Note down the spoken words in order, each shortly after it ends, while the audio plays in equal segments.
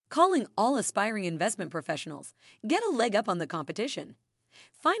calling all aspiring investment professionals. Get a leg up on the competition.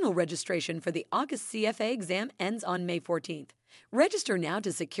 Final registration for the August CFA exam ends on May 14th. Register now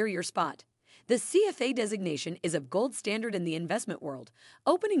to secure your spot. The CFA designation is of gold standard in the investment world,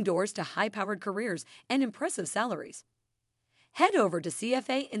 opening doors to high-powered careers and impressive salaries. Head over to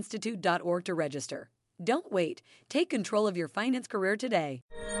cfainstitute.org to register. Don't wait. Take control of your finance career today.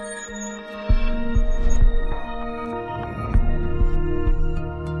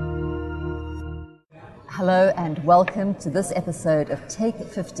 Hello and welcome to this episode of Take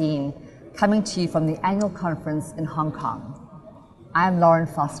 15, coming to you from the annual conference in Hong Kong. I'm Lauren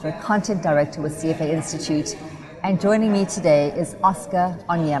Foster, Content Director with CFA Institute, and joining me today is Oscar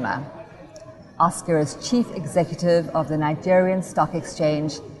Onyema. Oscar is Chief Executive of the Nigerian Stock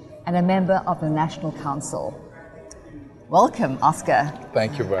Exchange and a member of the National Council. Welcome, Oscar.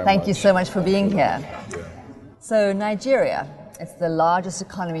 Thank you very much. Thank you so much for being here. Yeah. So Nigeria, it's the largest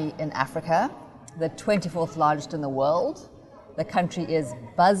economy in Africa, the 24th largest in the world. The country is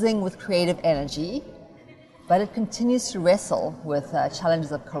buzzing with creative energy, but it continues to wrestle with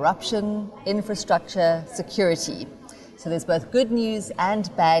challenges of corruption, infrastructure, security. So there's both good news and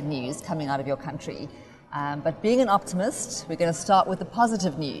bad news coming out of your country. But being an optimist, we're going to start with the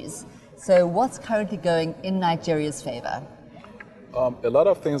positive news. So what's currently going in Nigeria's favor? A lot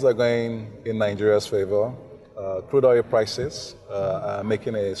of things are going in Nigeria's favor. Crude oil prices are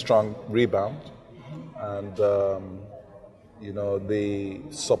making a strong rebound. And, the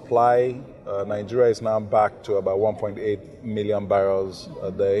supply, Nigeria is now back to about 1.8 million barrels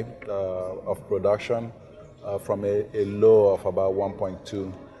a day of production from a low of about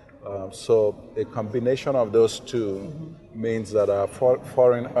 1.2. So a combination of those two means that our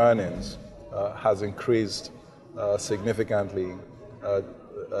foreign earnings has increased significantly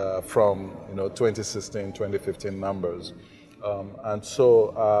from 2016, 2015 numbers. And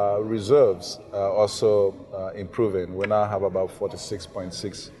so reserves are also improving. We now have about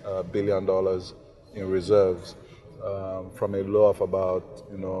 $46.6 billion in reserves from a low of about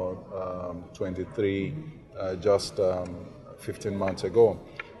 23 just 15 months ago.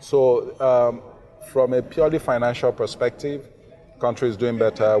 So from a purely financial perspective, country is doing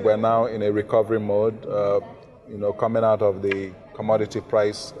better. We're now in a recovery mode, coming out of the commodity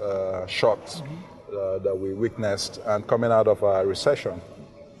price shocks that we witnessed and coming out of a recession.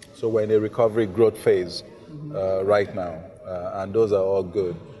 So we're in a recovery growth phase right now, and those are all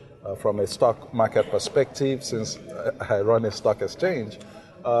good. From a stock market perspective, since I run a stock exchange,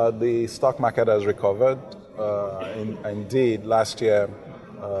 the stock market has recovered. Indeed, last year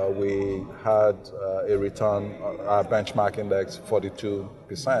we had a return, our benchmark index,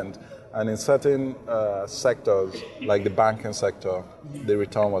 42%. And in certain sectors, like the banking sector, the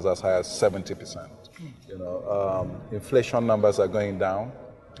return was as high as 70%. Inflation numbers are going down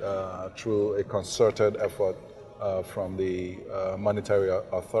through a concerted effort from the monetary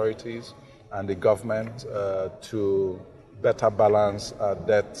authorities and the government to better balance our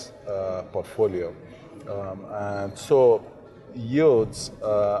debt portfolio. And so yields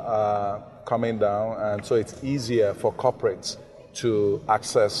are coming down, and so it's easier for corporates to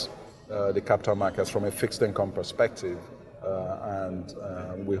access the capital markets from a fixed income perspective.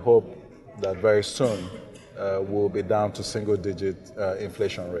 And we hope that very soon we'll be down to single-digit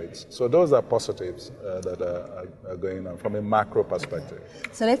inflation rates. So those are positives that are going on from a macro perspective.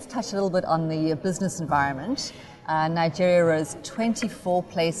 So let's touch a little bit on the business environment. Nigeria rose 24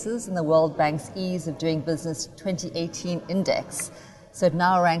 places in the World Bank's Ease of Doing Business 2018 index. So it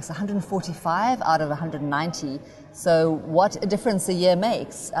now ranks 145 out of 190. So what a difference a year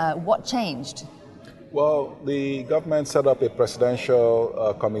makes. What changed? Well, the government set up a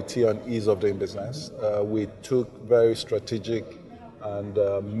presidential committee on ease of doing business. We took very strategic and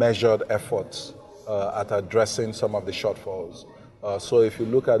measured efforts at addressing some of the shortfalls. So if you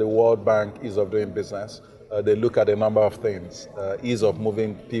look at the World Bank ease of doing business, they look at a number of things. Ease of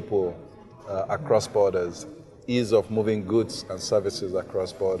moving people across borders, ease of moving goods and services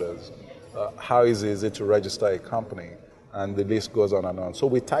across borders, how easy is it to register a company, and the list goes on and on. So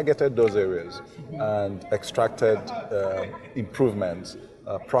we targeted those areas and extracted improvements,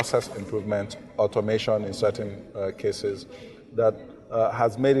 process improvement, automation in certain cases that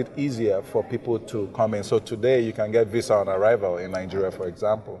has made it easier for people to come in. So today you can get visa on arrival in Nigeria, for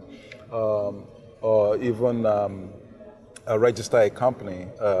example, or even register a company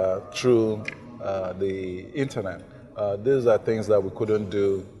through the internet. These are things that we couldn't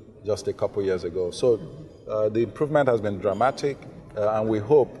do just a couple years ago. So the improvement has been dramatic, and we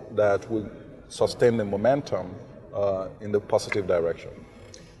hope that we sustain the momentum in the positive direction.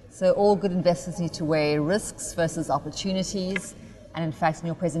 So all good investors need to weigh risks versus opportunities. And in fact, in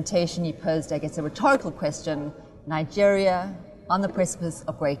your presentation, you posed, I guess, a rhetorical question: Nigeria on the precipice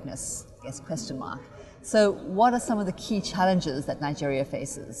of greatness? I guess question mark. So, what are some of the key challenges that Nigeria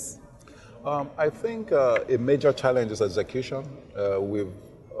faces? I think a major challenge is execution. We've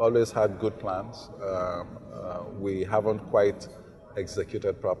always had good plans. We haven't quite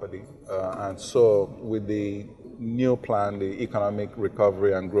executed properly. And so with the new plan, the Economic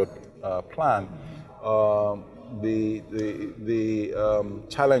Recovery and Growth Plan, the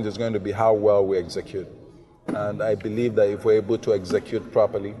challenge is going to be how well we execute. And I believe that if we're able to execute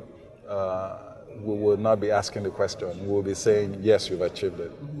properly, we will not be asking the question. We will be saying, yes, you've achieved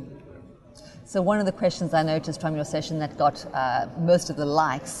it. So one of the questions I noticed from your session that got most of the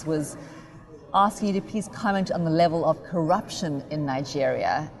likes was asking you to please comment on the level of corruption in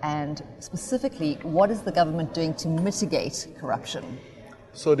Nigeria, and specifically, what is the government doing to mitigate corruption?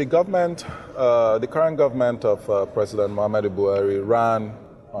 So the government, the current government of President Muhammadu Buhari ran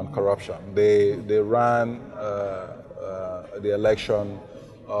on corruption. They ran the election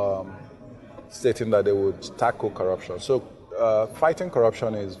stating that they would tackle corruption. So fighting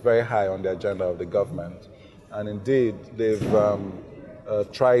corruption is very high on the agenda of the government, and indeed they've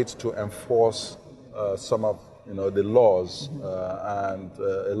tried to enforce some of the laws, and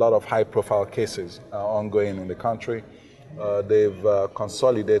a lot of high-profile cases are ongoing in the country. They've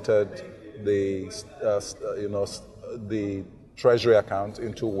consolidated the treasury account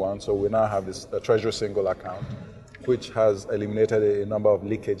into one, so we now have this treasury single account, which has eliminated a number of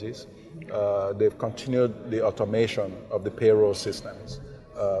leakages. They've continued the automation of the payroll systems,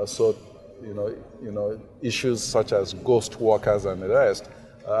 so issues such as ghost workers and the rest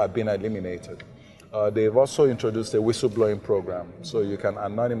have been eliminated. They've also introduced a whistleblowing program, so you can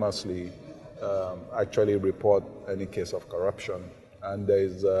anonymously actually report any case of corruption, and there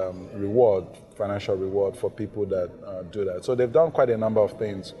is financial reward for people that do that. So they've done quite a number of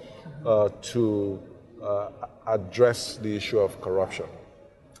things to address the issue of corruption.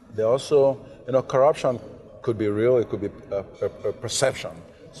 They also, corruption could be real, it could be a perception.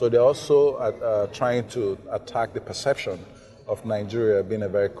 So they're also trying to attack the perception of Nigeria being a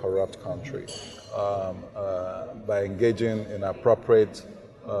very corrupt country by engaging in appropriate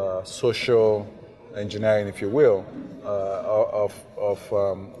social engineering, if you will, of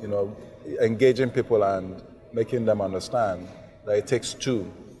engaging people and making them understand that it takes two.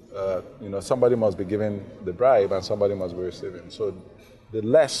 Somebody must be giving the bribe and somebody must be receiving. So the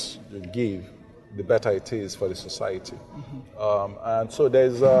less you give, the better it is for the society. And so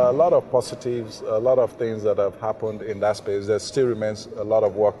there's a lot of positives, a lot of things that have happened in that space. There still remains a lot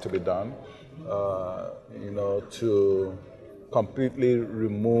of work to be done, to completely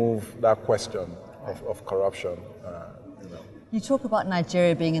remove that question of corruption. You talk about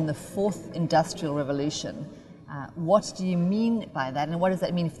Nigeria being in the fourth industrial revolution. What do you mean by that, and what does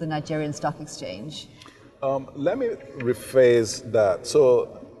that mean for the Nigerian Stock Exchange? Let me rephrase that.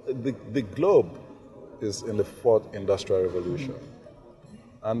 So the globe is in the fourth industrial revolution.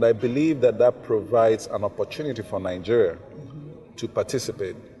 And I believe that provides an opportunity for Nigeria to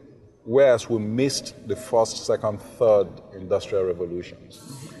participate, whereas we missed the first, second, third industrial revolutions.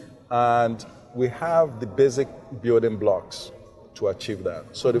 And we have the basic building blocks to achieve that.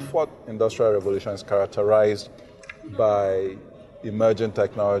 So the fourth industrial revolution is characterized by emerging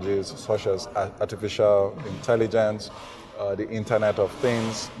technologies such as artificial intelligence, the Internet of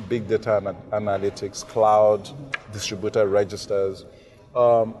Things, big data analytics, cloud, distributed registers.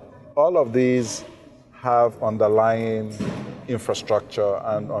 All of these have underlying infrastructure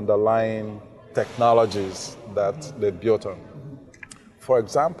and underlying technologies that they built on. For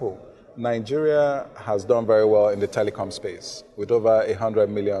example, Nigeria has done very well in the telecom space with over 100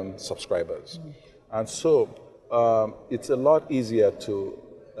 million subscribers. And so it's a lot easier to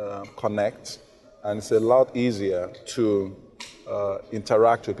connect, and it's a lot easier to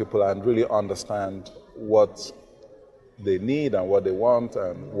interact with people and really understand what they need and what they want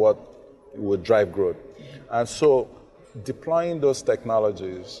and what would drive growth. And so deploying those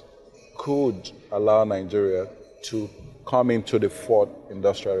technologies could allow Nigeria to come into the fourth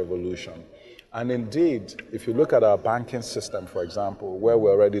industrial revolution. And indeed, if you look at our banking system, for example, where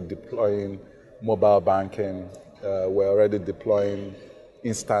we're already deploying mobile banking, we're already deploying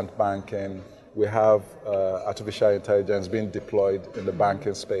instant banking, we have artificial intelligence being deployed in the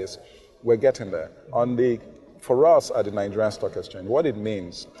banking space. We're getting there. For us at the Nigerian Stock Exchange, what it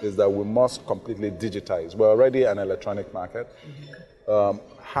means is that we must completely digitize. We're already an electronic market.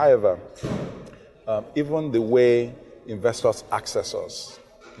 However, even the way investors access us,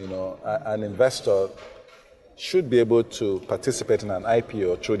 an investor should be able to participate in an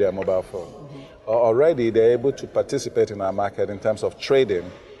IPO through their mobile phone. Already, they're able to participate in our market in terms of trading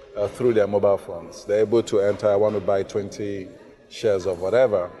through their mobile phones. They're able to enter, I want to buy 20 shares of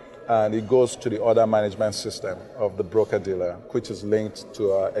whatever, and it goes to the order management system of the broker-dealer, which is linked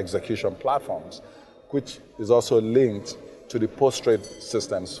to our execution platforms, which is also linked to the post-trade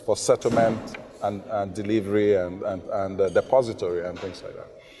systems for settlement and delivery and depository and things like that.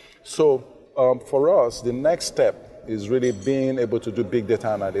 So for us, the next step is really being able to do big data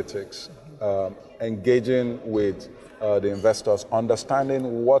analytics, engaging with the investors,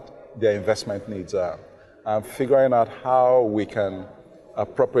 understanding what their investment needs are, and figuring out how we can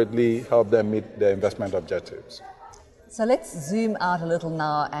appropriately help them meet their investment objectives. So let's zoom out a little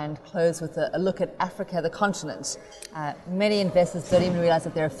now and close with a look at Africa, the continent. Many investors don't even realize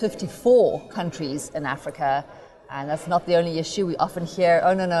that there are 54 countries in Africa, and that's not the only issue. We often hear,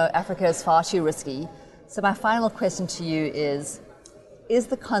 oh, no, Africa is far too risky. So my final question to you is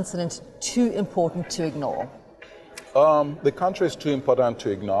the continent too important to ignore? The country is too important to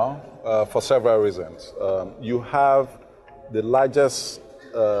ignore for several reasons. You have the largest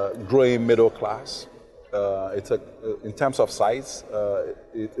growing middle class. In terms of size,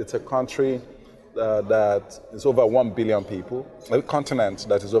 it's a country that is over 1 billion people, a continent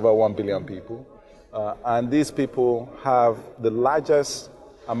that is over 1 billion people. And these people have the largest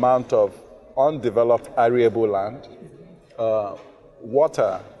amount of undeveloped arable land.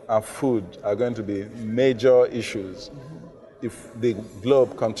 Water and food are going to be major issues if the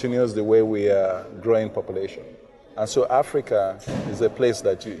globe continues the way we are growing population. And so Africa is a place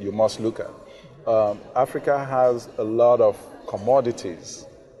that you must look at. Africa has a lot of commodities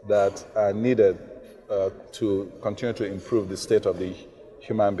that are needed to continue to improve the state of the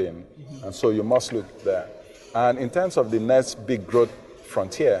human being. And so you must look there. And in terms of the next big growth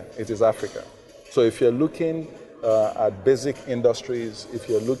frontier, it is Africa. So if you're looking at basic industries, if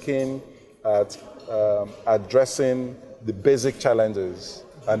you're looking at addressing the basic challenges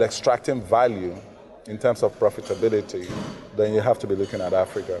and extracting value in terms of profitability, then you have to be looking at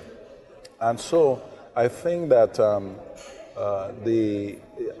Africa. And so I think that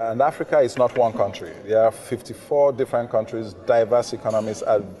and Africa is not one country. There are 54 different countries, diverse economies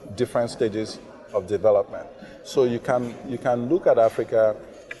at different stages of development. So you can look at Africa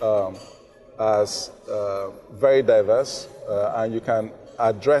as very diverse, and you can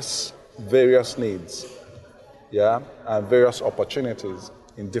address various needs, and various opportunities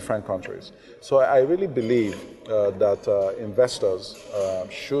in different countries. So I really believe that investors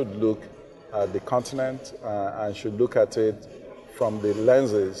should look at the continent and should look at it from the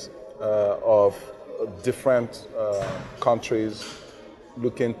lenses of different countries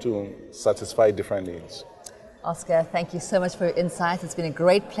looking to satisfy different needs. Oscar, thank you so much for your insights. It's been a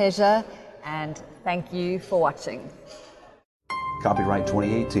great pleasure, and thank you for watching. Copyright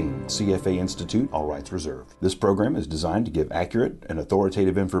 2018, CFA Institute, all rights reserved. This program is designed to give accurate and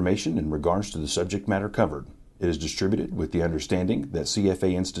authoritative information in regards to the subject matter covered. It is distributed with the understanding that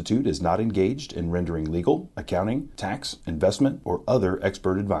CFA Institute is not engaged in rendering legal, accounting, tax, investment, or other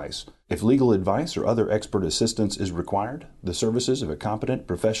expert advice. If legal advice or other expert assistance is required, the services of a competent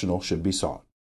professional should be sought.